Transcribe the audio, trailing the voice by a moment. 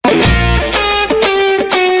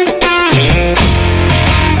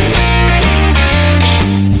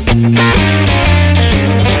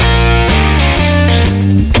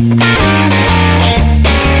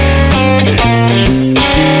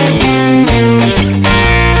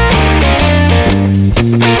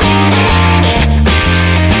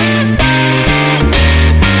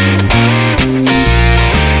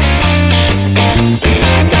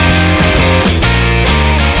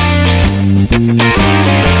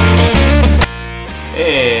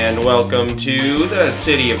welcome to the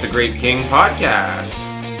City of the Great King podcast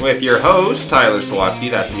with your host, Tyler Sawatsky.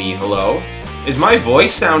 That's me, hello. Is my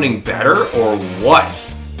voice sounding better or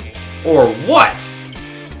what? Or what?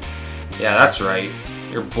 Yeah, that's right.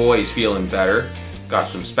 Your boy's feeling better. Got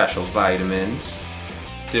some special vitamins.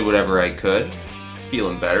 Did whatever I could.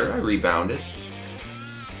 Feeling better. I rebounded.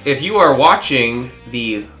 If you are watching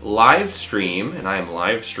the live stream, and I am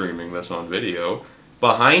live streaming this on video,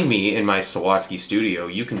 behind me in my Sawatsky studio,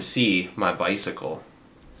 you can see my bicycle.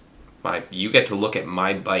 You get to look at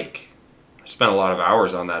my bike. I spent a lot of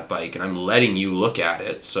hours on that bike, and I'm letting you look at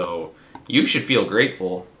it, so you should feel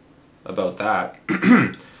grateful about that.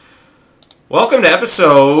 Welcome to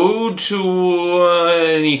episode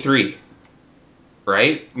 23.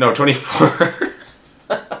 Right? No, 24.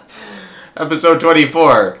 Episode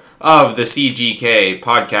 24 of the CGK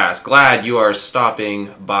podcast. Glad you are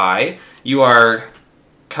stopping by. You are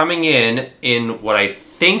coming in what I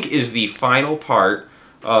think is the final part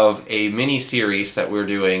of a mini-series that we're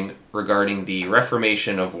doing regarding the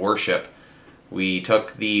Reformation of worship. We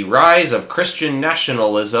took the rise of Christian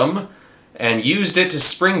nationalism and used it to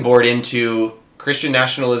springboard into Christian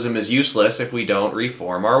nationalism is useless if we don't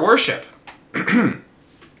reform our worship.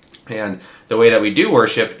 And the way that we do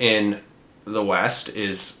worship in the West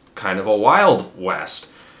is kind of a wild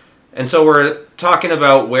West. And so we're talking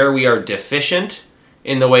about where we are deficient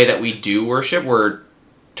in the way that we do worship. We're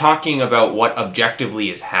talking about what objectively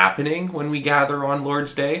is happening when we gather on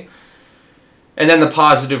Lord's Day. And then the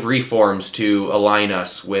positive reforms to align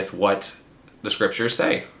us with what the scriptures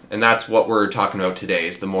say. And that's what we're talking about today,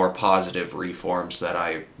 is the more positive reforms that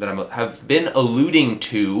I have been alluding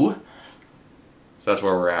to. So that's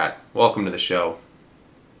where we're at. Welcome to the show.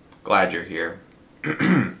 Glad you're here.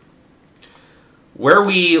 Where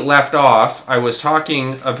we left off, I was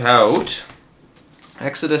talking about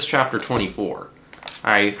Exodus chapter 24.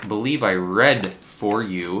 I believe I read for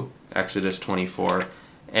you Exodus 24,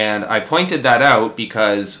 and I pointed that out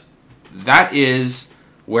because that is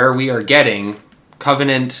where we are getting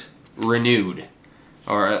covenant renewed,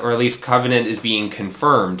 or at least covenant is being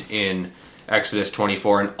confirmed in Exodus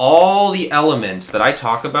 24, and all the elements that I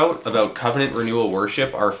talk about covenant renewal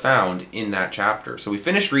worship are found in that chapter. So we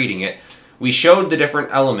finished reading it. We showed the different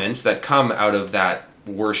elements that come out of that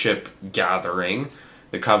worship gathering,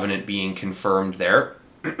 the covenant being confirmed there.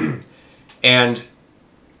 And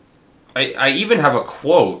I even have a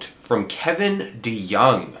quote from Kevin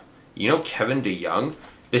DeYoung. You know Kevin DeYoung?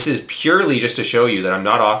 This is purely just to show you that I'm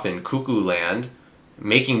not off in cuckoo land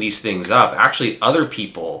making these things up. Actually, other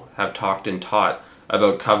people have talked and taught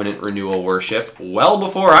about covenant renewal worship well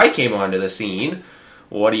before I came onto the scene.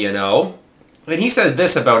 What do you know? And he says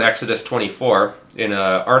this about Exodus 24 in an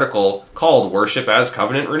article called Worship as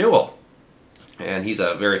Covenant Renewal. And he's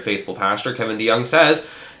a very faithful pastor. Kevin DeYoung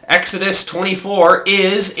says, Exodus 24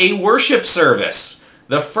 is a worship service,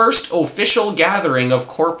 the first official gathering of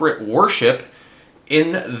corporate worship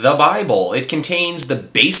in the Bible. It contains the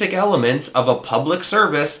basic elements of a public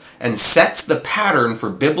service and sets the pattern for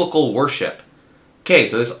biblical worship. Okay,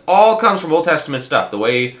 so this all comes from Old Testament stuff. The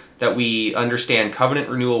way that we understand covenant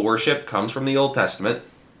renewal worship comes from the Old Testament,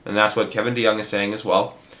 and that's what Kevin DeYoung is saying as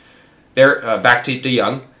well. Back to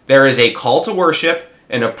DeYoung. There is a call to worship,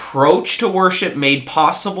 an approach to worship made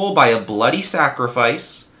possible by a bloody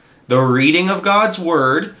sacrifice, the reading of God's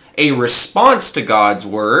Word, a response to God's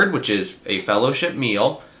Word, which is a fellowship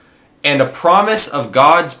meal, and a promise of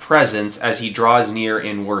God's presence as He draws near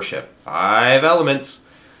in worship. 5 elements.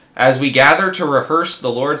 As we gather to rehearse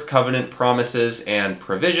the Lord's covenant promises and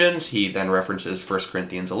provisions, he then references 1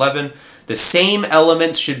 Corinthians 11, the same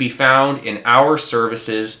elements should be found in our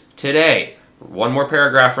services today. One more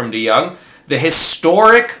paragraph from DeYoung. The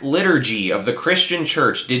historic liturgy of the Christian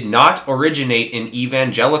church did not originate in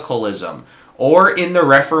evangelicalism, or in the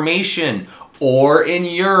Reformation, or in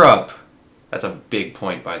Europe. That's a big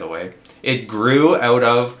point, by the way. It grew out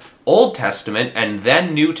of Old Testament and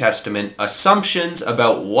then New Testament assumptions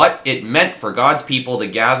about what it meant for God's people to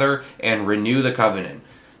gather and renew the covenant.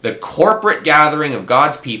 The corporate gathering of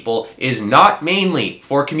God's people is not mainly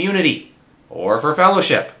for community, or for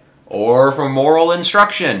fellowship, or for moral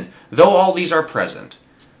instruction, though all these are present.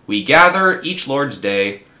 We gather each Lord's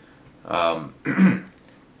Day to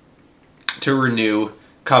renew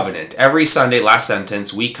covenant. Every Sunday, last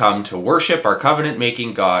sentence, we come to worship our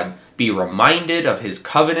covenant-making God, be reminded of His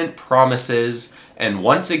covenant promises, and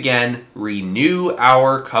once again renew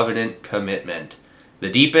our covenant commitment. The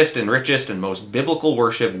deepest and richest and most biblical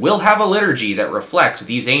worship will have a liturgy that reflects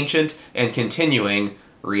these ancient and continuing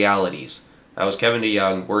realities. That was Kevin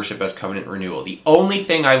DeYoung, Worship as Covenant Renewal. The only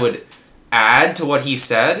thing I would add to what he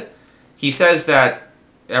says that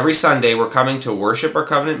every Sunday we're coming to worship our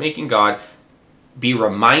covenant-making God, be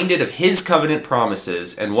reminded of his covenant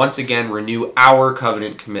promises, and once again renew our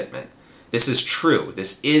covenant commitment. This is true.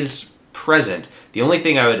 This is present. The only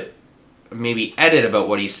thing I would maybe edit about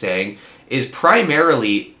what he's saying is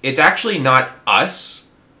primarily, it's actually not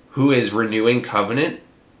us who is renewing covenant.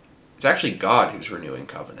 It's actually God who's renewing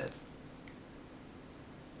covenant.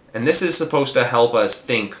 And this is supposed to help us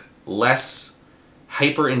think less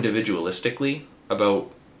hyper-individualistically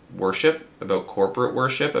about worship, about corporate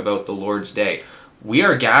worship, about the Lord's Day. We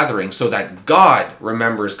are gathering so that God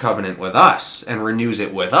remembers covenant with us and renews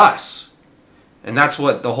it with us. And that's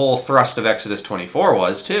what the whole thrust of Exodus 24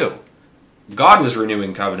 was too. God was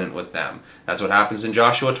renewing covenant with them. That's what happens in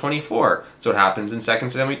Joshua 24. That's what happens in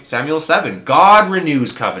 2 Samuel 7. God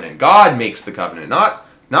renews covenant. God makes the covenant, not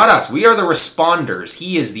us. We are the responders.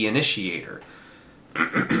 He is the initiator.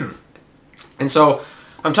 And so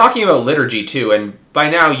I'm talking about liturgy too, and by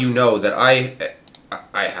now you know that I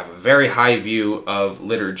have a very high view of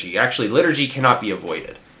liturgy. Actually, liturgy cannot be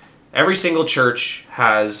avoided. Every single church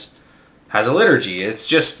has a liturgy. It's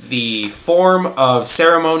just the form of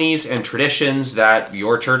ceremonies and traditions that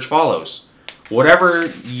your church follows. Whatever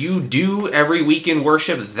you do every week in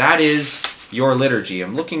worship, that is your liturgy.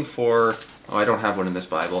 I'm looking for... Oh, I don't have one in this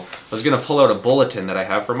Bible. I was going to pull out a bulletin that I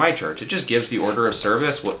have for my church. It just gives the order of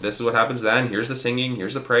service. This is what happens then. Here's the singing.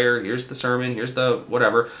 Here's the prayer. Here's the sermon. Here's the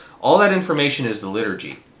whatever. All that information is the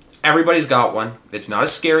liturgy. Everybody's got one. It's not a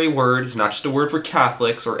scary word. It's not just a word for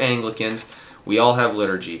Catholics or Anglicans. We all have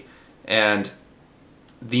liturgy. And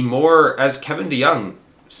the more, as Kevin DeYoung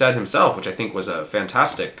said himself, which I think was a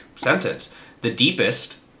fantastic sentence, the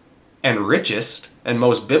deepest and richest and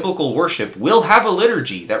most biblical worship will have a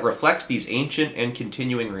liturgy that reflects these ancient and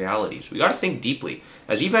continuing realities. We got to think deeply.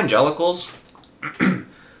 As evangelicals,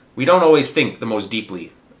 we don't always think the most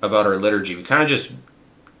deeply about our liturgy. We kind of just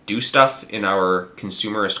do stuff in our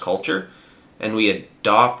consumerist culture, and we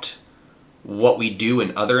adopt what we do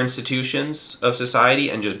in other institutions of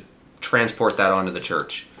society and just transport that onto the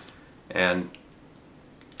church. And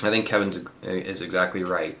I think Kevin is exactly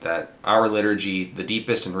right, that our liturgy, the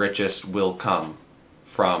deepest and richest, will come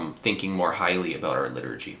from thinking more highly about our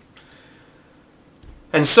liturgy.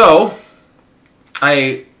 And so,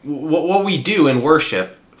 what we do in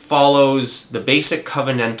worship follows the basic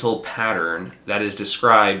covenantal pattern that is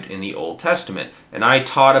described in the Old Testament. And I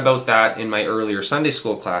taught about that in my earlier Sunday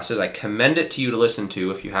school classes. I commend it to you to listen to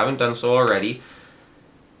if you haven't done so already.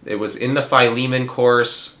 It was in the Philemon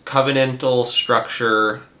course, Covenantal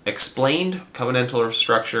Structure Explained, Covenantal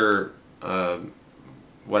Structure,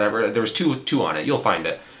 whatever. There was two on it. You'll find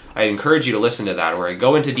it. I encourage you to listen to that where I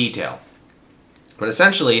go into detail. But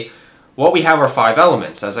essentially, what we have are 5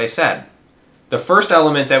 elements, as I said. The first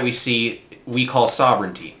element that we see, we call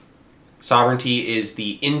sovereignty. Sovereignty is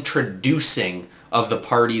the introducing of the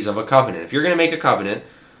parties of a covenant. If you're going to make a covenant,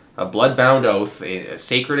 a blood-bound oath, a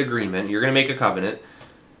sacred agreement, you're going to make a covenant,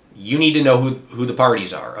 you need to know who the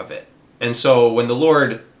parties are of it. And so when the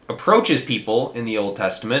Lord approaches people in the Old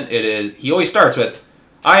Testament, he always starts with,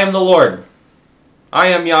 I am the Lord. I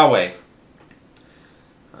am Yahweh.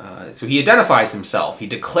 So he identifies himself. He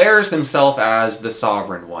declares himself as the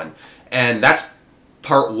sovereign one. And that's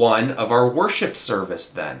part 1 of our worship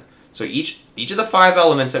service then. So each of the 5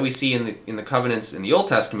 elements that we see in the covenants in the Old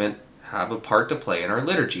Testament have a part to play in our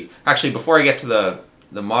liturgy. Actually, before I get to the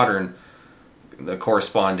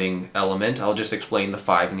corresponding element, I'll just explain the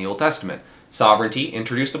 5 in the Old Testament. Sovereignty,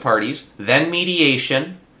 introduce the parties, then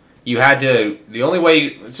mediation. You had to, the only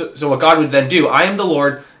way, so what God would then do, I am the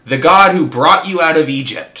Lord, the God who brought you out of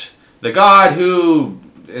Egypt, the God who,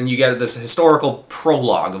 and you get this historical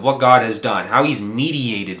prologue of what God has done, how he's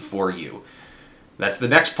mediated for you. That's the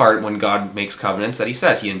next part when God makes covenants that he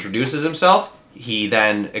says. He introduces himself, he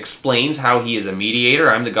then explains how he is a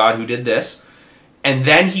mediator, I'm the God who did this, and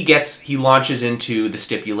then he launches into the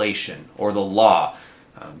stipulation, or the law.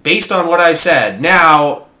 Based on what I've said,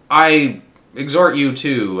 now I exhort you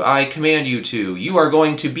to, I command you to, you are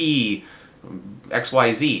going to be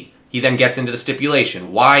XYZ. He then gets into the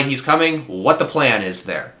stipulation, why he's coming, what the plan is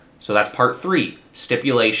there. So that's part 3,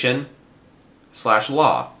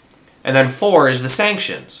 stipulation/law. And then 4 is the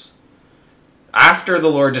sanctions. After the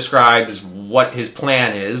Lord describes what his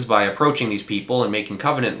plan is by approaching these people and making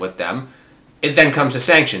covenant with them, it then comes to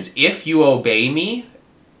sanctions. If you obey me,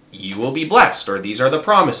 you will be blessed, or these are the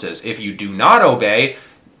promises. If you do not obey,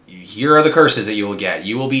 here are the curses that you will get.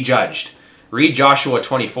 You will be judged. Read Joshua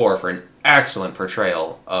 24 for an excellent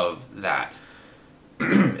portrayal of that,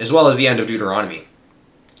 as well as the end of Deuteronomy.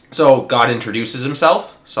 So God introduces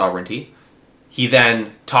himself, sovereignty. He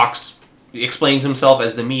then explains himself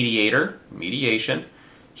as the mediator, mediation.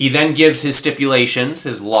 He then gives his stipulations,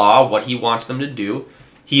 his law, what he wants them to do.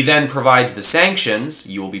 He then provides the sanctions.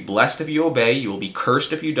 You will be blessed if you obey. You will be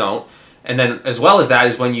cursed if you don't. And then as well as that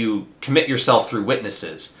is when you commit yourself through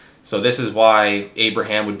witnesses. So this is why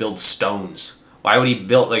Abraham would build stones. Why would he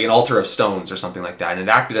build like an altar of stones or something like that? And it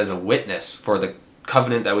acted as a witness for the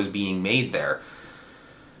covenant that was being made there.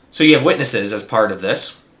 So you have witnesses as part of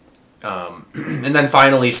this. And then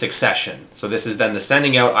finally succession. So this is then the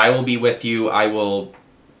sending out. I will be with you. I will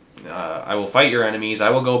fight your enemies.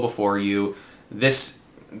 I will go before you.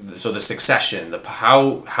 So the succession,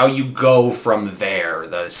 how you go from there,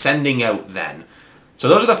 the sending out then. So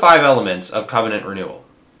those are the 5 elements of covenant renewal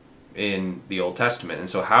in the Old Testament. And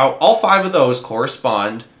so how all 5 of those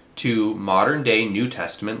correspond to modern day New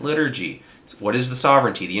Testament liturgy. What is the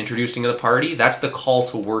sovereignty? The introducing of the party? That's the call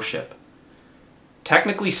to worship.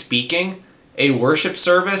 Technically speaking, a worship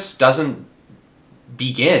service doesn't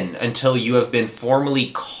begin until you have been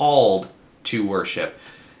formally called to worship.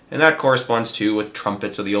 And that corresponds to with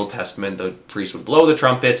trumpets of the Old Testament. The priest would blow the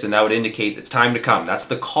trumpets and that would indicate it's time to come. That's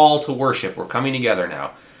the call to worship. We're coming together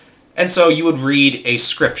now. And so you would read a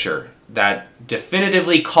scripture that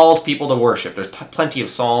definitively calls people to worship. There's plenty of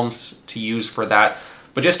psalms to use for that.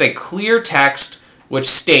 But just a clear text which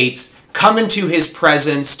states, come into his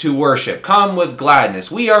presence to worship. Come with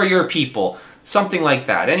gladness. We are your people. Something like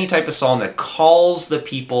that. Any type of psalm that calls the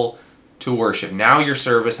people to worship. Now your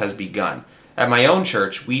service has begun. At my own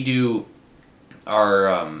church, we do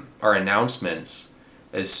our announcements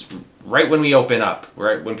as right when we open up.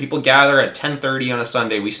 Right when people gather at 10:30 on a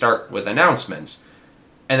Sunday, we start with announcements,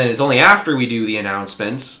 and then it's only after we do the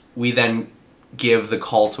announcements we then give the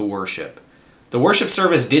call to worship. The worship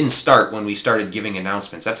service didn't start when we started giving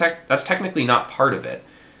announcements. That's technically not part of it,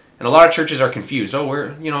 and a lot of churches are confused.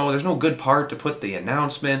 Oh, there's no good part to put the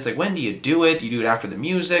announcements. Like, when do you do it? Do you do it after the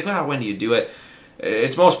music? Well, when do you do it?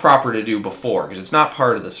 It's most proper to do before because it's not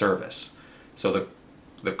part of the service. So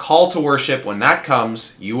the call to worship, when that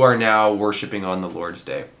comes, you are now worshiping on the Lord's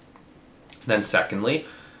Day. Then secondly,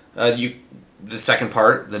 the second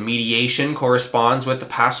part, the mediation, corresponds with the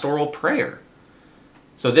pastoral prayer.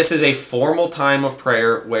 So this is a formal time of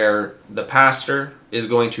prayer where the pastor is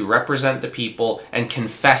going to represent the people and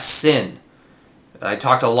confess sin. I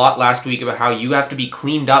talked a lot last week about how you have to be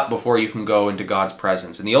cleaned up before you can go into God's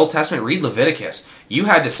presence. In the Old Testament, read Leviticus. You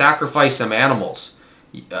had to sacrifice some animals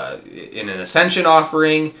in an ascension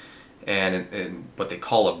offering and in what they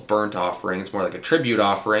call a burnt offering. It's more like a tribute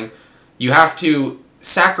offering. You have to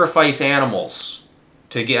sacrifice animals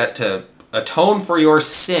to get to atone for your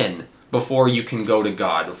sin before you can go to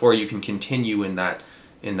God, before you can continue in that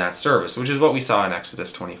service, which is what we saw in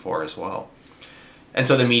Exodus 24 as well. And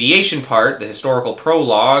so the mediation part, the historical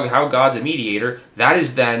prologue, how God's a mediator, that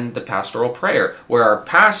is then the pastoral prayer, where our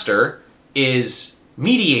pastor is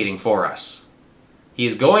mediating for us. He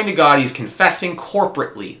is going to God, he's confessing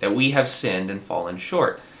corporately that we have sinned and fallen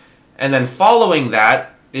short. And then following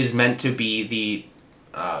that is meant to be the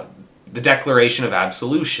declaration of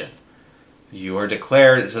absolution. You are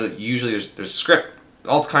declared, so usually there's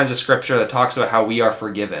all kinds of scripture that talks about how we are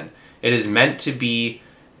forgiven. It is meant to be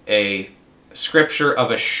a scripture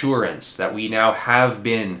of assurance that we now have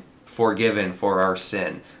been forgiven for our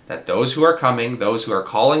sin. That those who are coming, those who are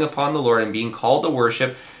calling upon the Lord and being called to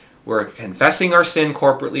worship, we're confessing our sin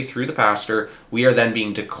corporately through the pastor. We are then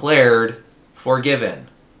being declared forgiven,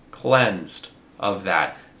 cleansed of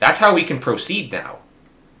that. That's how we can proceed now.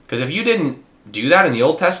 Because if you didn't do that in the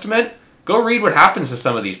Old Testament, go read what happens to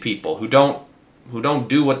some of these people who don't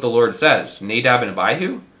do what the Lord says. Nadab and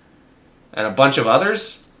Abihu and a bunch of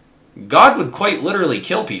others. God would quite literally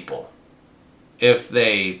kill people if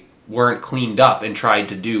they weren't cleaned up and tried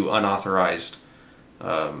to do unauthorized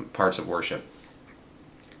parts of worship.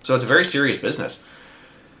 So it's a very serious business.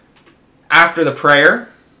 After the prayer,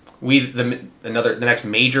 the next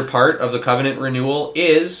major part of the covenant renewal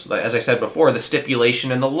is, as I said before, the stipulation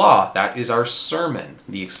and the law. That is our sermon,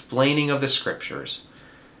 the explaining of the scriptures.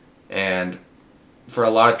 And for a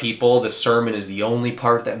lot of people, the sermon is the only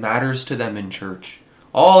part that matters to them in church.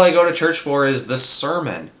 All I go to church for is the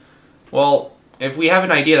sermon. Well, if we have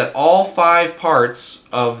an idea that all 5 parts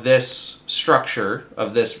of this structure,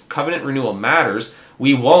 of this covenant renewal matters,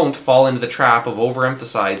 we won't fall into the trap of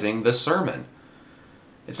overemphasizing the sermon.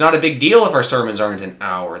 It's not a big deal if our sermons aren't an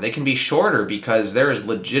hour. They can be shorter because there is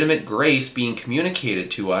legitimate grace being communicated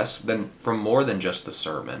to us from more than just the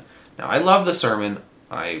sermon. Now, I love the sermon.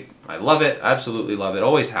 I love it, absolutely love it,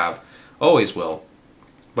 always have, always will.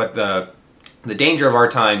 But the danger of our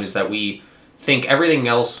time is that we think everything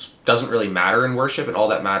else doesn't really matter in worship, and all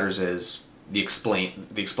that matters is the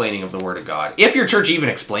explaining of the Word of God. If your church even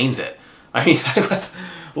explains it. I mean,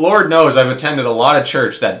 Lord knows I've attended a lot of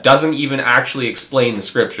church that doesn't even actually explain the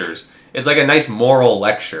scriptures. It's like a nice moral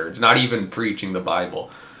lecture. It's not even preaching the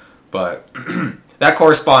Bible. But that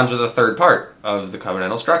corresponds with the third part of the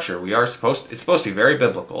covenantal structure. It's supposed to be very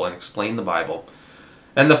biblical and explain the Bible.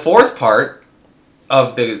 And the fourth part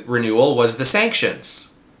of the renewal was the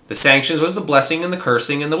sanctions. The sanctions was the blessing and the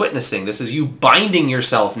cursing and the witnessing. This is you binding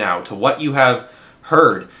yourself now to what you have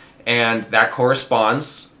heard. And that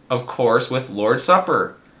corresponds, of course, with Lord's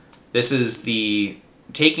Supper. This is the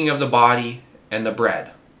taking of the body and the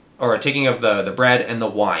bread. Or taking of the bread and the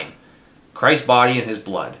wine. Christ's body and his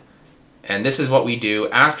blood. And this is what we do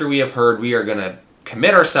after we have heard. We are going to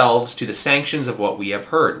commit ourselves to the sanctions of what we have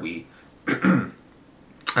heard.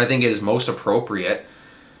 I think it is most appropriate,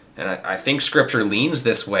 and I think Scripture leans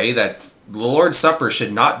this way, that the Lord's Supper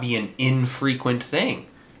should not be an infrequent thing.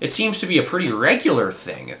 It seems to be a pretty regular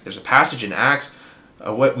thing. If there's a passage in Acts,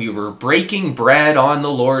 what we were breaking bread on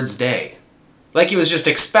the Lord's Day. Like it was just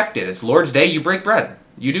expected. It's Lord's Day, you break bread.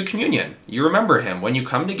 You do communion. You remember him. When you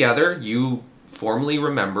come together, you formally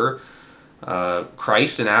remember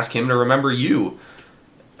Christ and ask him to remember you.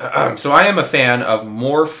 So I am a fan of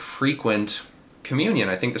more frequent communion.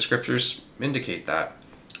 I think the scriptures indicate that.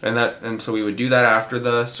 And so we would do that after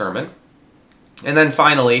the sermon. And then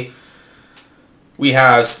finally, we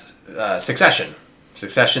have succession.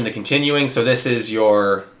 Succession, the continuing. So this is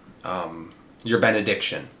your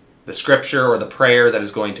benediction. The scripture or the prayer that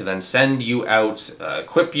is going to then send you out,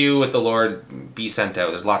 equip you with the Lord, be sent out.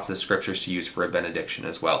 There's lots of scriptures to use for a benediction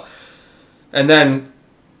as well. And then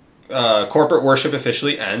corporate worship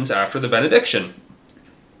officially ends after the benediction.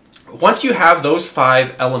 Once you have those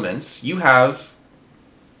 5 elements, you have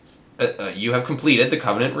completed the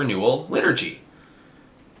covenant renewal liturgy.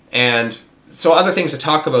 And so other things to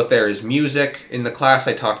talk about there is music. In the class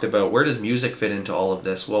I talked about, where does music fit into all of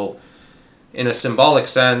this? Well, in a symbolic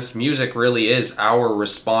sense, music really is our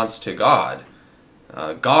response to God.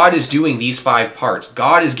 God is doing these 5 parts.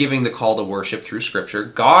 God is giving the call to worship through Scripture.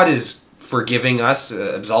 God is forgiving us,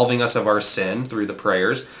 absolving us of our sin through the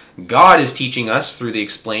prayers. God is teaching us through the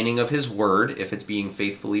explaining of his word, if it's being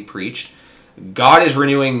faithfully preached. God is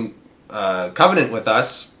renewing covenant with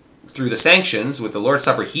us through the sanctions. With the Lord's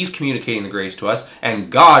Supper, he's communicating the grace to us,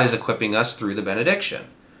 and God is equipping us through the benediction.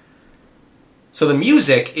 So the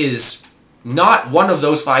music is not one of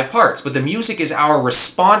those 5 parts, but the music is our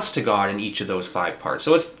response to God in each of those 5 parts.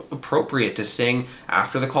 So it's appropriate to sing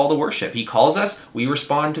after the call to worship. He calls us, we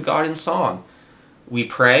respond to God in song. We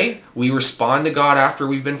pray, we respond to God after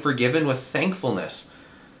we've been forgiven with thankfulness.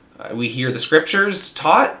 We hear the scriptures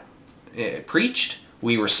taught, preached,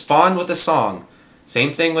 we respond with a song.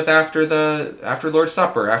 Same thing with after Lord's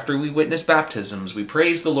Supper, after we witness baptisms, we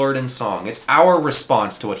praise the Lord in song. It's our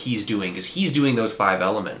response to what he's doing, because he's doing those 5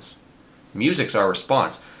 elements. Music's our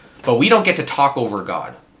response. But we don't get to talk over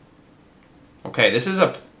God. Okay, this is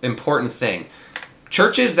an important thing.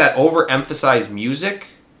 Churches that overemphasize music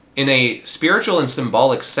in a spiritual and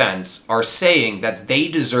symbolic sense are saying that they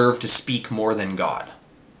deserve to speak more than God.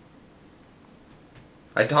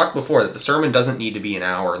 I talked before that the sermon doesn't need to be an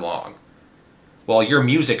hour long. Well, your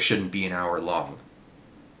music shouldn't be an hour long.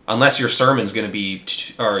 Unless your sermon's going to be,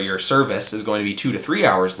 or your service is going to be 2 to 3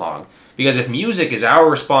 hours long. Because if music is our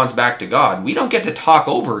response back to God, we don't get to talk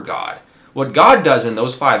over God. What God does in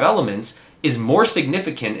those 5 elements is more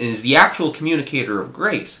significant and is the actual communicator of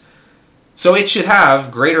grace. So it should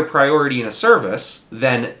have greater priority in a service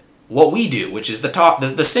than what we do, which is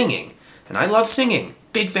the singing. And I love singing,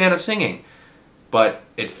 big fan of singing. But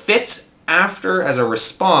it fits after as a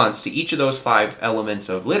response to each of those 5 elements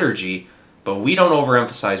of liturgy, but we don't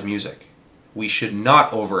overemphasize music. We should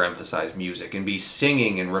not overemphasize music and be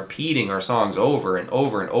singing and repeating our songs over and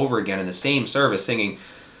over and over again in the same service, singing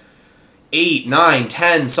 8, 9,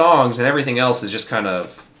 10 songs, and everything else is just kind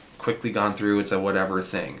of quickly gone through. It's a whatever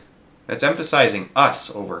thing. That's emphasizing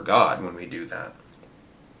us over God when we do that.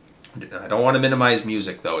 I don't want to minimize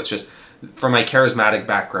music, though. It's just from my charismatic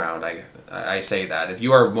background, I say that. If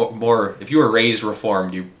you are raised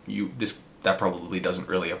Reformed, that probably doesn't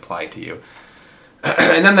really apply to you.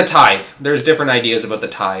 And then the tithe. There's different ideas about the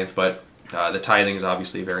tithe, but the tithing is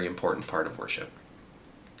obviously a very important part of worship.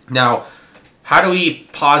 Now, how do we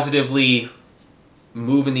positively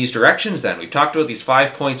move in these directions then? We've talked about these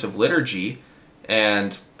 5 points of liturgy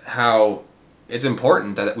and how it's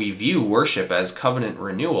important that we view worship as covenant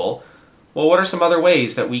renewal. Well, what are some other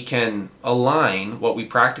ways that we can align what we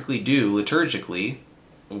practically do liturgically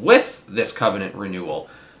with this covenant renewal?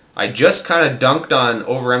 I just kind of dunked on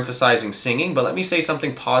overemphasizing singing, but let me say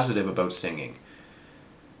something positive about singing.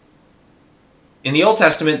 In the Old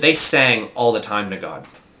Testament, they sang all the time to God.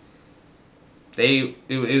 It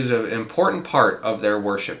was an important part of their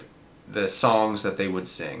worship, the songs that they would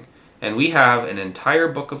sing. And we have an entire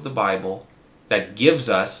book of the Bible that gives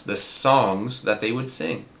us the songs that they would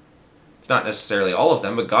sing. It's not necessarily all of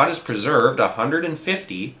them, but God has preserved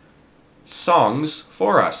 150 songs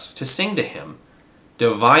for us to sing to Him.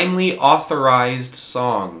 Divinely authorized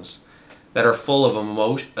songs that are full of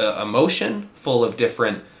emotion, full of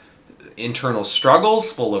different internal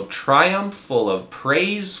struggles, full of triumph, full of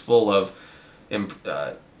praise, full of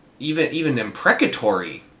even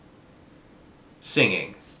imprecatory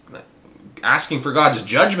singing, asking for God's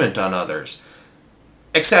judgment on others.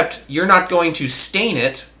 Except you're not going to stain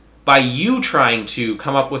it by you trying to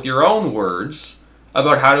come up with your own words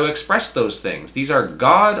about how to express those things. These are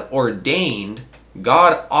God-ordained,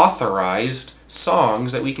 God-authorized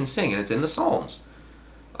songs that we can sing, and it's in the Psalms.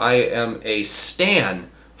 I am a stan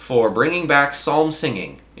for bringing back psalm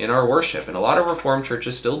singing in our worship, and a lot of Reformed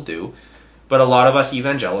churches still do, but a lot of us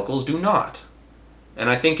evangelicals do not. And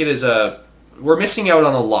I think we're missing out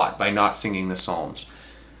on a lot by not singing the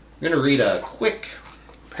Psalms. I'm going to read a quick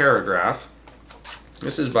paragraph.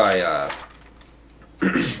 This is by a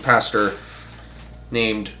pastor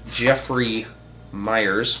named Jeffrey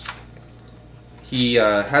Myers. He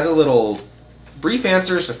has a little brief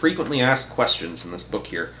answers to frequently asked questions in this book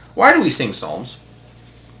here. Why do we sing psalms?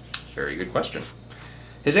 Very good question.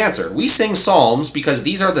 His answer: we sing psalms because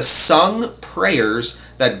these are the sung prayers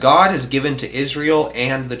that God has given to Israel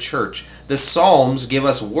and the church. The psalms give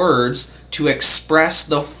us words to express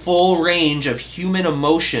the full range of human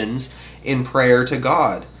emotions in prayer to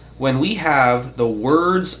God. When we have the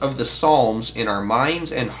words of the psalms in our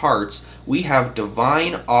minds and hearts, we have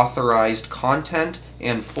divine authorized content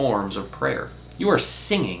and forms of prayer. You are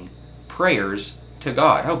singing prayers to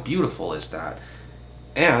God. How beautiful is that?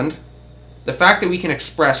 And the fact that we can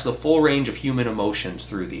express the full range of human emotions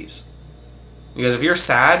through these. Because if you're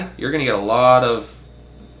sad, you're going to get a lot of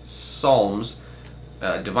psalms,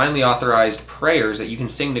 divinely authorized prayers that you can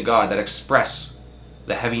sing to God that express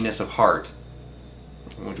the heaviness of heart,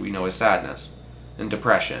 which we know is sadness, and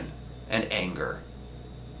depression, and anger,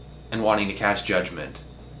 and wanting to cast judgment.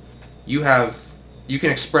 You can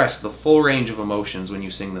express the full range of emotions when you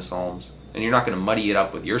sing the Psalms, and you're not going to muddy it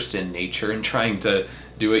up with your sin nature and trying to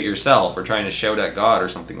do it yourself or trying to shout at God or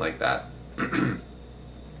something like that.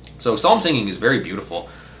 So psalm singing is very beautiful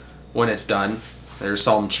when it's done. There's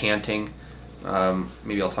psalm chanting.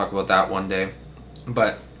 Maybe I'll talk about that one day.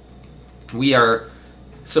 But we are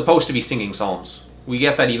supposed to be singing psalms. We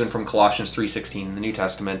get that even from Colossians 3:16 in the New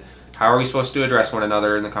Testament. How are we supposed to address one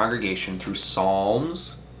another in the congregation? Through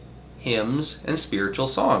psalms, hymns, and spiritual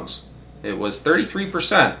songs. It was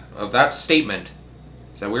 33% of that statement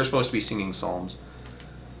that we're supposed to be singing psalms.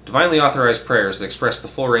 Divinely authorized prayers that express the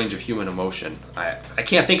full range of human emotion. I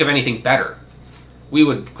can't think of anything better. We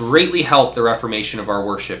would greatly help the reformation of our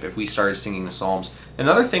worship if we started singing the psalms.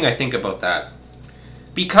 Another thing I think about that,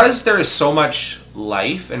 because there is so much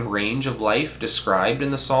life and range of life described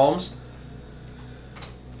in the psalms,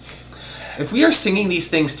 if we are singing these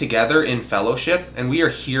things together in fellowship, and we are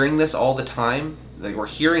hearing this all the time, like we're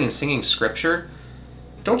hearing and singing scripture,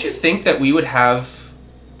 don't you think that we would have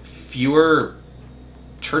fewer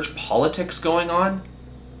church politics going on?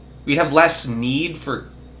 We'd have less need for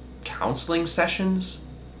counseling sessions?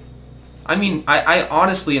 I mean, I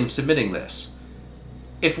honestly am submitting this.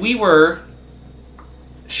 If we were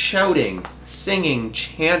shouting, singing,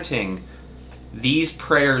 chanting these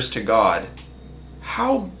prayers to God,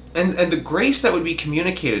 how, and the grace that would be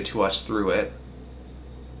communicated to us through it,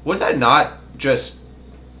 would that not just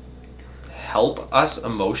help us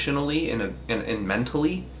emotionally and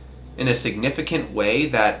mentally in a significant way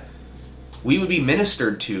that we would be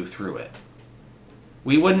ministered to through it?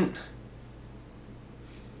 We would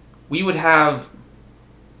have,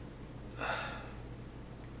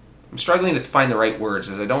 I'm struggling to find the right words,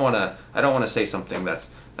 as I don't want to say something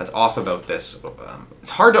that's off about this.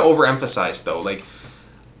 It's hard to overemphasize though. Like,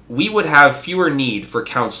 we would have fewer need for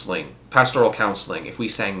counseling, pastoral counseling, if we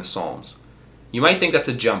sang the Psalms. You might think that's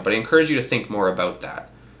a jump, but I encourage you to think more about that,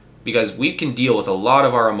 because we can deal with a lot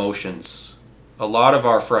of our emotions, a lot of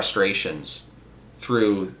our frustrations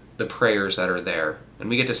through the prayers that are there, and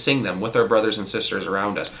we get to sing them with our brothers and sisters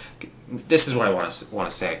around us. This is what I want to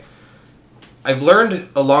say. I've learned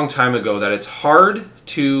a long time ago that it's hard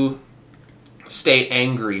to stay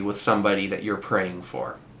angry with somebody that you're praying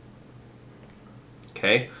for.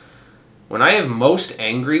 Okay? When I am most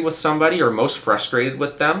angry with somebody or most frustrated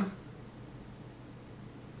with them,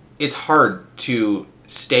 it's hard to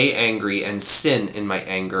stay angry and sin in my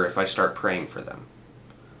anger if I start praying for them.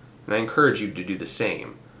 And I encourage you to do the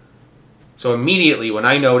same. So immediately when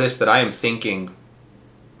I notice that I am thinking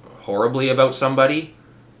horribly about somebody,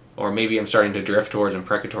 or maybe I'm starting to drift towards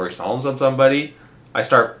imprecatory psalms on somebody, I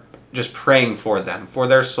start just praying for them, for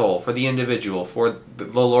their soul, for the individual, for the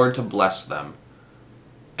Lord to bless them.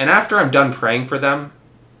 And after I'm done praying for them,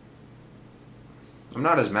 I'm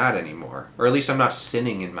not as mad anymore, or at least I'm not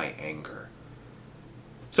sinning in my anger.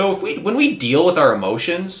 So when we deal with our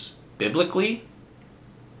emotions biblically,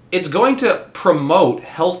 it's going to promote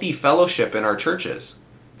healthy fellowship in our churches.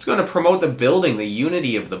 It's going to promote the building, the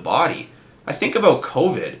unity of the body. I think about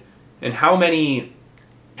COVID and how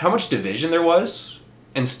much division there was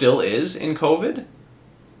and still is in COVID,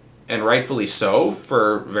 and rightfully so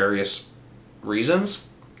for various reasons.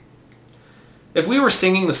 If we were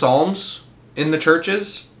singing the Psalms in the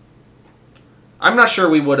churches, I'm not sure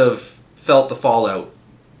we would have felt the fallout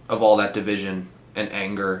of all that division and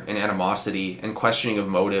anger and animosity and questioning of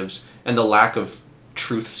motives and the lack of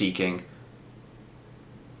truth seeking.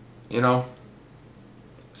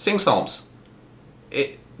 Sing Psalms.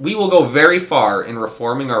 We will go very far in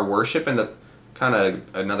reforming our worship, and the kind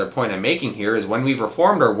of another point I'm making here is when we've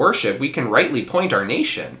reformed our worship, we can rightly point our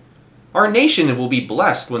nation. Our nation will be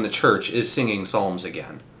blessed when the church is singing psalms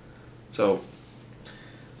again. So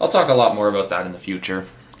I'll talk a lot more about that in the future,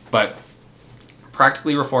 but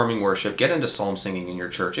practically reforming worship, get into psalm singing in your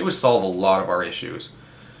church. It would solve a lot of our issues.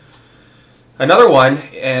 Another one,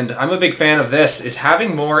 and I'm a big fan of this, is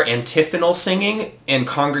having more antiphonal singing and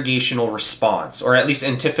congregational response, or at least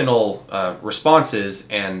antiphonal responses.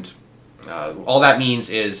 And all that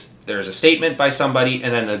means is there's a statement by somebody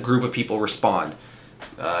and then a group of people respond.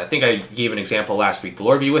 I think I gave an example last week. The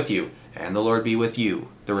Lord be with you, and the Lord be with you.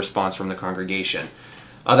 The response from the congregation.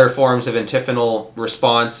 Other forms of antiphonal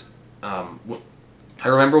response. I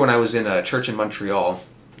remember when I was in a church in Montreal.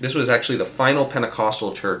 This was actually the final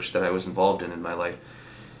Pentecostal church that I was involved in my life.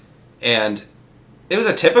 And it was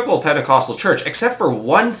a typical Pentecostal church, except for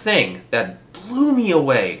one thing that blew me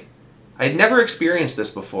away. I'd never experienced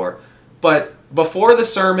this before. But before the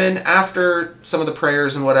sermon, after some of the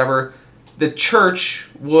prayers and whatever, the church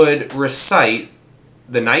would recite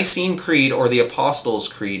the Nicene Creed or the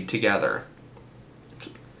Apostles' Creed together.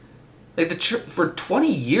 For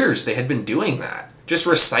 20 years they had been doing that. Just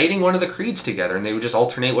reciting one of the creeds together, and they would just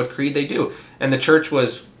alternate what creed they do. And the church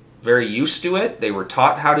was very used to it. They were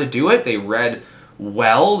taught how to do it. They read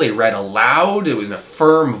well. They read aloud. It was in a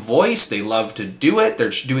firm voice. They loved to do it. They're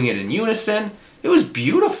doing it in unison. It was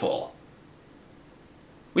beautiful.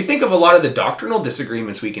 We think of a lot of the doctrinal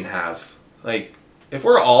disagreements we can have. Like, if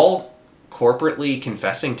we're all corporately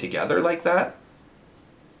confessing together like that,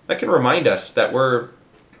 that can remind us that we're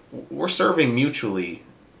serving mutually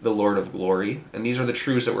the Lord of glory, and these are the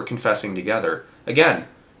truths that we're confessing together. Again,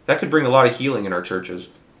 that could bring a lot of healing in our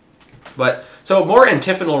churches. But, so more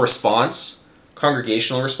antiphonal response,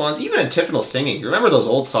 congregational response, even antiphonal singing. You remember those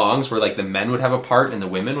old songs where like the men would have a part and the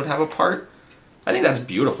women would have a part? I think that's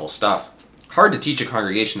beautiful stuff. Hard to teach a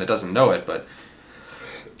congregation that doesn't know it, but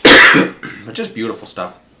just beautiful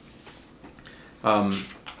stuff.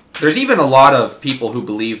 There's even a lot of people who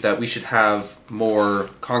believe that we should have more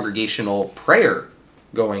congregational prayer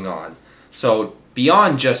going on. So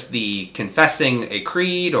beyond just the confessing a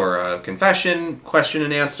creed or a confession, question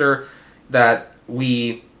and answer, that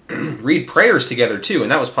we read prayers together too,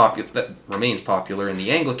 and that remains popular in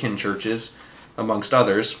the Anglican churches, amongst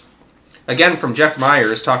others. Again, from Jeff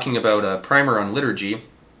Myers, talking about a primer on liturgy,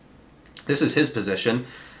 this is his position.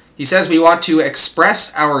 He says we want to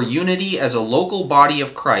express our unity as a local body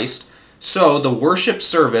of Christ, so the worship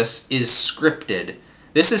service is scripted.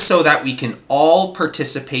 This is so that we can all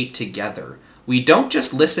participate together. We don't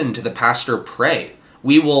just listen to the pastor pray.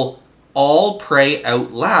 We will all pray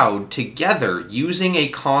out loud together using a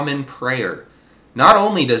common prayer. Not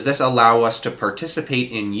only does this allow us to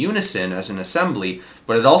participate in unison as an assembly,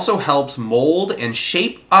 but it also helps mold and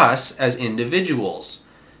shape us as individuals.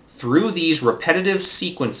 Through these repetitive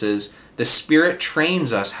sequences, the Spirit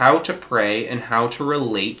trains us how to pray and how to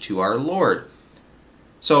relate to our Lord.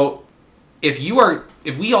 So,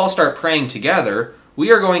 if we all start praying together,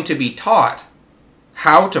 we are going to be taught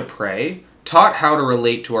how to pray, taught how to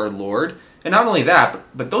relate to our Lord, and not only that,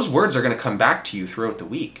 but those words are going to come back to you throughout the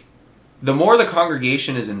week. The more the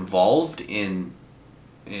congregation is involved in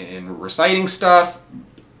reciting stuff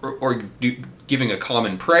or giving a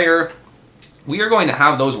common prayer, we are going to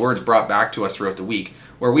have those words brought back to us throughout the week,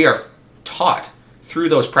 where we are taught through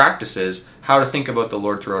those practices how to think about the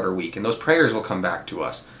Lord throughout our week, and those prayers will come back to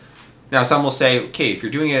us. Now, some will say, okay, if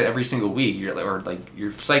you're doing it every single week,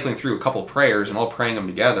 you're cycling through a couple prayers and all praying them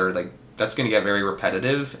together, like that's going to get very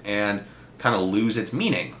repetitive and kind of lose its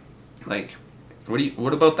meaning. Like,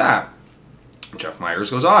 what about that? Jeff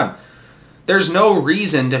Myers goes on. There's no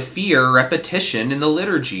reason to fear repetition in the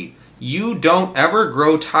liturgy. You don't ever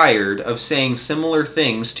grow tired of saying similar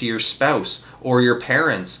things to your spouse or your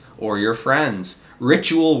parents or your friends.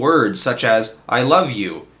 Ritual words such as I love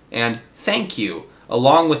you and thank you,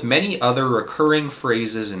 along with many other recurring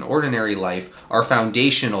phrases in ordinary life, are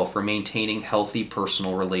foundational for maintaining healthy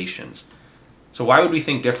personal relations. So why would we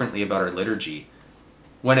think differently about our liturgy?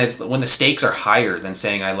 When the stakes are higher than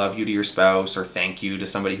saying I love you to your spouse or thank you to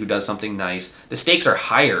somebody who does something nice, the stakes are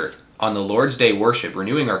higher on the Lord's Day worship,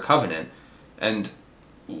 renewing our covenant, and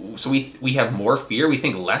so we have more fear. We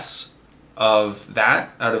think less of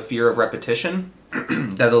that out of fear of repetition,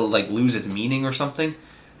 that'll lose its meaning or something.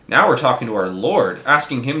 Now we're talking to our Lord,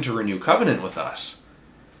 asking Him to renew covenant with us.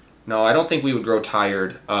 No, I don't think we would grow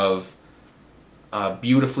tired of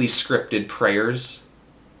beautifully scripted prayers,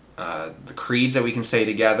 the creeds that we can say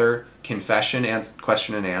together, confession and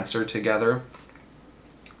question and answer together.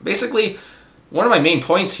 Basically, one of my main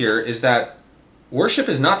points here is that worship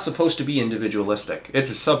is not supposed to be individualistic. It's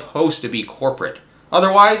supposed to be corporate.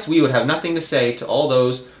 Otherwise, we would have nothing to say to all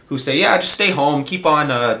those who say, yeah, just stay home, keep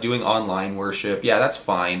on doing online worship. Yeah, that's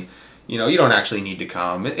fine. You don't actually need to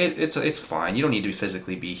come. It's fine. You don't need to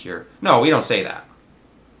physically be here. No, we don't say that.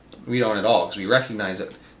 We don't at all, because we recognize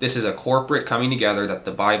that this is a corporate coming together that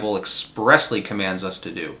the Bible expressly commands us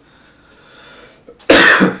to do.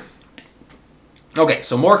 Okay,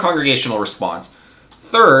 so more congregational response.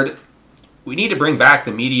 Third, we need to bring back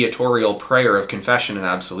the mediatorial prayer of confession and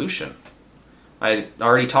absolution. I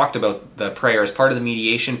already talked about the prayer as part of the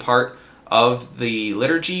mediation part of the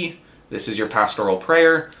liturgy. This is your pastoral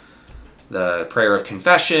prayer, the prayer of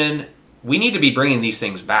confession. We need to be bringing these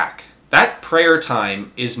things back. That prayer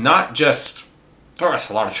time is not just, a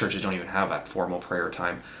lot of churches don't even have that formal prayer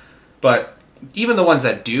time, but even the ones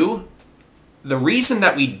that do, the reason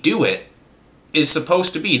that we do it is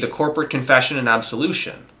supposed to be the corporate confession and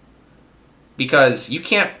absolution. Because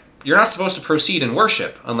you're not supposed to proceed in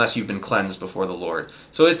worship unless you've been cleansed before the Lord.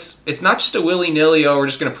 So it's not just a willy-nilly, we're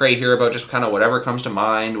just going to pray here about just kind of whatever comes to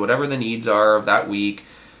mind, whatever the needs are of that week.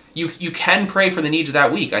 You can pray for the needs of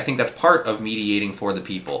that week. I think that's part of mediating for the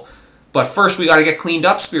people. But first we got to get cleaned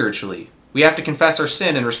up spiritually. We have to confess our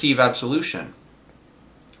sin and receive absolution.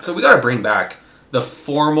 So we got to bring back the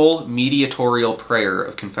formal mediatorial prayer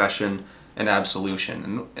of confession and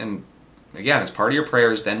absolution. And again, as part of your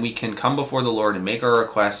prayers, then we can come before the Lord and make our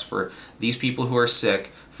requests for these people who are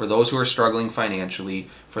sick, for those who are struggling financially,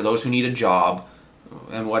 for those who need a job,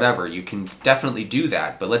 and whatever. You can definitely do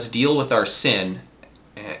that, but let's deal with our sin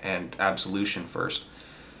and absolution first.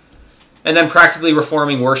 And then practically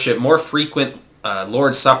reforming worship, more frequent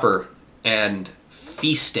Lord's Supper and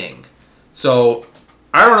feasting. So,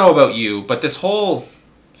 I don't know about you, but this whole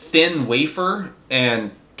thin wafer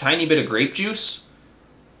and tiny bit of grape juice,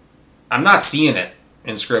 I'm not seeing it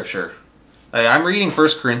in Scripture. I'm reading 1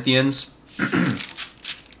 Corinthians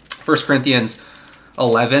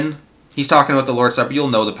 11. He's talking about the Lord's Supper. You'll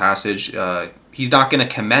know the passage. He's not going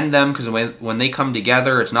to commend them because when they come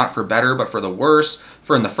together, it's not for better but for the worse.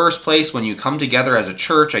 For in the first place, when you come together as a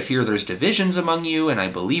church, I hear there's divisions among you, and I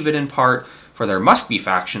believe it in part. For there must be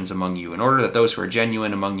factions among you, in order that those who are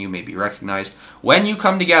genuine among you may be recognized. When you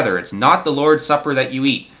come together, it's not the Lord's Supper that you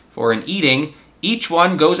eat. For in eating, each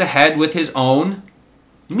one goes ahead with his own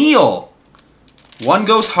meal. One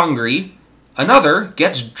goes hungry, another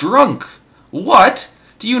gets drunk. What?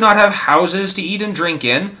 Do you not have houses to eat and drink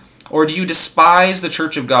in? Or do you despise the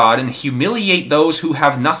church of God and humiliate those who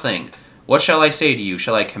have nothing? What shall I say to you?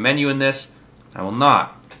 Shall I commend you in this? I will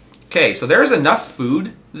not. Okay, so there's enough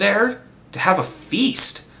food there to have a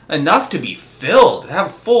feast. Enough to be filled, to have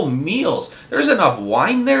full meals. There's enough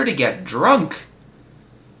wine there to get drunk.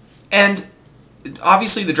 And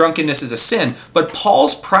obviously the drunkenness is a sin, but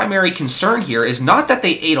Paul's primary concern here is not that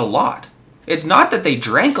they ate a lot. It's not that they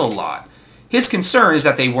drank a lot. His concern is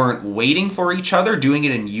that they weren't waiting for each other, doing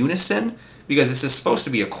it in unison, because this is supposed to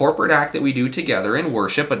be a corporate act that we do together in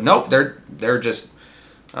worship, but nope, they're just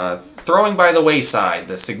throwing by the wayside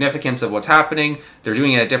the significance of what's happening. They're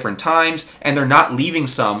doing it at different times, and they're not leaving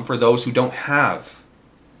some for those who don't have.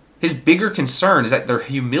 His bigger concern is that they're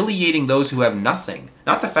humiliating those who have nothing.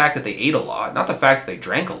 Not the fact that they ate a lot, not the fact that they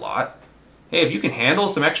drank a lot. Hey, if you can handle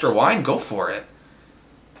some extra wine, go for it.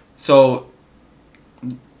 So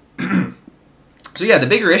yeah, the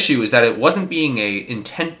bigger issue is that it wasn't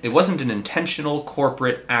an intentional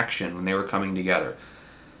corporate action when they were coming together.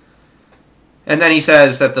 And then he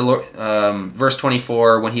says that the Lord, verse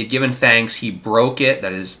 24, when he had given thanks, he broke it,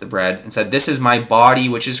 that is the bread, and said, "This is my body,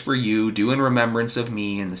 which is for you. Do in remembrance of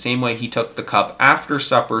me." In the same way, he took the cup after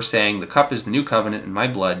supper, saying, "The cup is the new covenant in my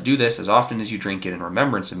blood. Do this as often as you drink it in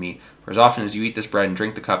remembrance of me. For as often as you eat this bread and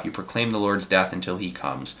drink the cup, you proclaim the Lord's death until he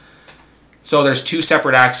comes." So there's two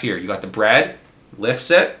separate acts here. You got the bread,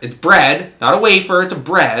 lifts it. It's bread, not a wafer, it's a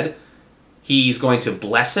bread. He's going to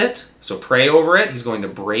bless it, so pray over it. He's going to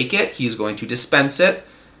break it. He's going to dispense it.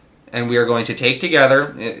 And we are going to take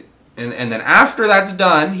together. And then after that's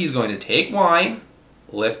done, he's going to take wine,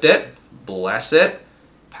 lift it, bless it,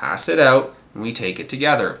 pass it out, and we take it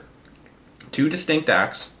together. Two distinct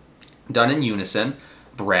acts, done in unison,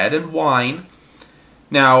 bread and wine.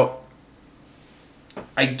 Now,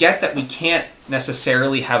 I get that we can't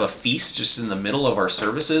necessarily have a feast just in the middle of our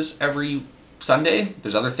services every Sunday.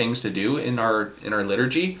 There's other things to do in our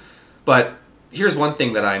liturgy. But here's one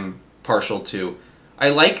thing that I'm partial to. I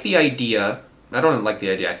don't like the idea.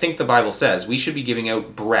 I think the Bible says we should be giving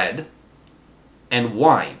out bread and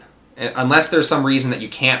wine. And unless there's some reason that you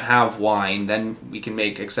can't have wine, then we can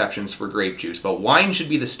make exceptions for grape juice. But wine should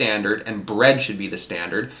be the standard and bread should be the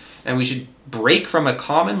standard. And we should break from a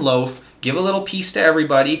common loaf, give a little piece to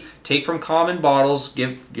everybody, take from common bottles,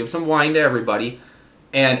 give some wine to everybody,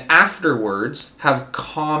 and afterwards have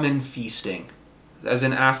common feasting, as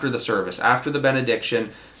in after the service, after the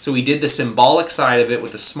benediction. So we did the symbolic side of it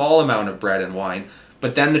with a small amount of bread and wine,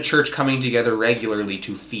 but then the church coming together regularly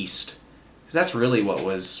to feast. That's really what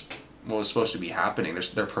was supposed to be happening.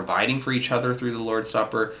 They're providing for each other through the Lord's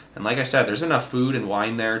Supper, and like I said, there's enough food and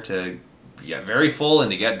wine there to get very full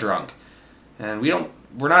and to get drunk. And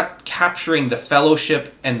we're not capturing the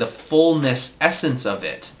fellowship and the fullness essence of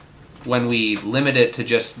it when we limit it to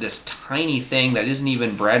just this tiny thing that isn't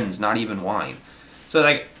even bread and is not even wine. So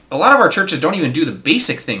like a lot of our churches don't even do the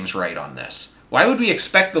basic things right on this. Why would we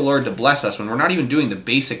expect the Lord to bless us when we're not even doing the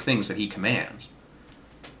basic things that he commands?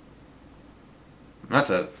 That's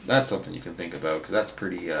something you can think about, because that's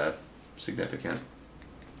pretty significant.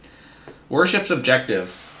 Worship's objective.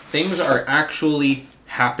 Things are actually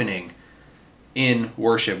happening in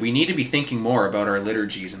worship. We need to be thinking more about our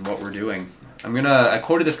liturgies and what we're doing. I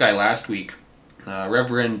quoted this guy last week,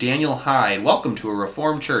 Reverend Daniel Hyde. Welcome to a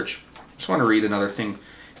Reformed church. I just want to read another thing,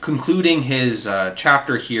 concluding his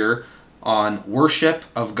chapter here on worship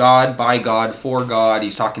of God, by God, for God.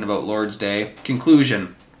 He's talking about Lord's Day.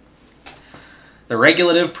 Conclusion. The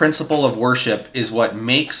regulative principle of worship is what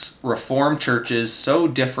makes Reformed churches so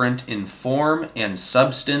different in form and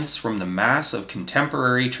substance from the mass of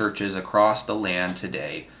contemporary churches across the land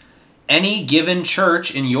today. Any given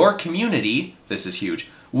church in your community, this is huge,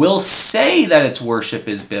 will say that its worship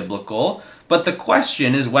is biblical, but the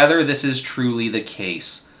question is whether this is truly the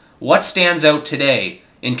case. What stands out today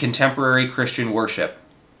in contemporary Christian worship?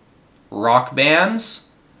 Rock bands?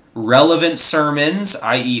 Relevant sermons,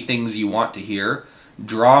 i.e. things you want to hear,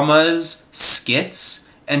 dramas,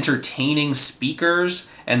 skits, entertaining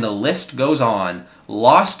speakers, and the list goes on.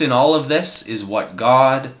 Lost in all of this is what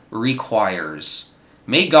God requires.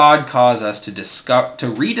 May God cause us to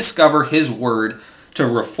rediscover his word, to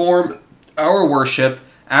reform our worship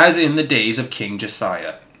as in the days of King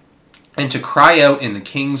Josiah, and to cry out in the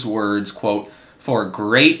king's words, quote, "For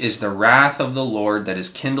great is the wrath of the Lord that is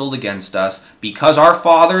kindled against us, because our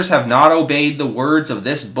fathers have not obeyed the words of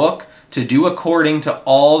this book to do according to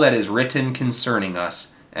all that is written concerning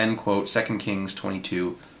us." End quote, 2 Kings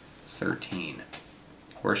 22:13.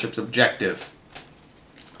 Worship's objective.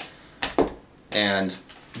 And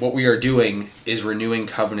what we are doing is renewing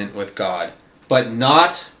covenant with God. But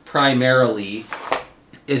not primarily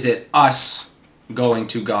is it us going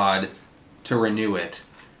to God to renew it.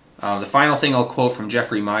 The final thing I'll quote from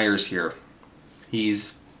Jeffrey Myers here.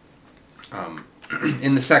 He's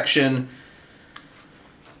in the section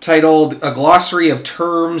titled "A Glossary of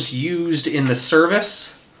Terms Used in the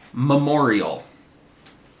Service," memorial.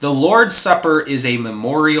 The Lord's Supper is a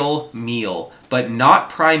memorial meal, but not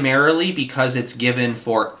primarily because it's given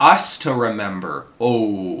for us to remember.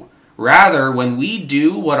 Rather, when we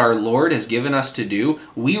do what our Lord has given us to do,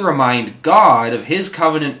 we remind God of his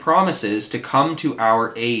covenant promises to come to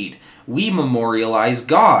our aid. We memorialize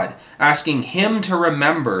God, asking him to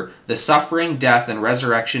remember the suffering, death, and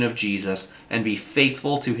resurrection of Jesus and be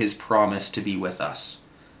faithful to his promise to be with us.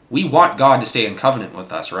 We want God to stay in covenant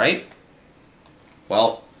with us, right?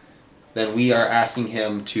 Well, then we are asking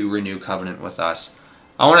him to renew covenant with us.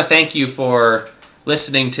 I want to thank you for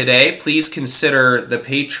listening today. Please consider the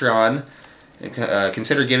Patreon.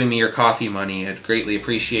 Consider giving me your coffee money. I'd greatly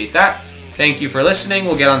appreciate that. Thank you for listening.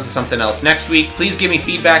 We'll get on to something else next week. Please give me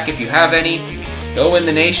feedback if you have any. Go win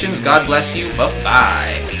the nations. God bless you.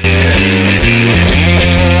 Bye-bye.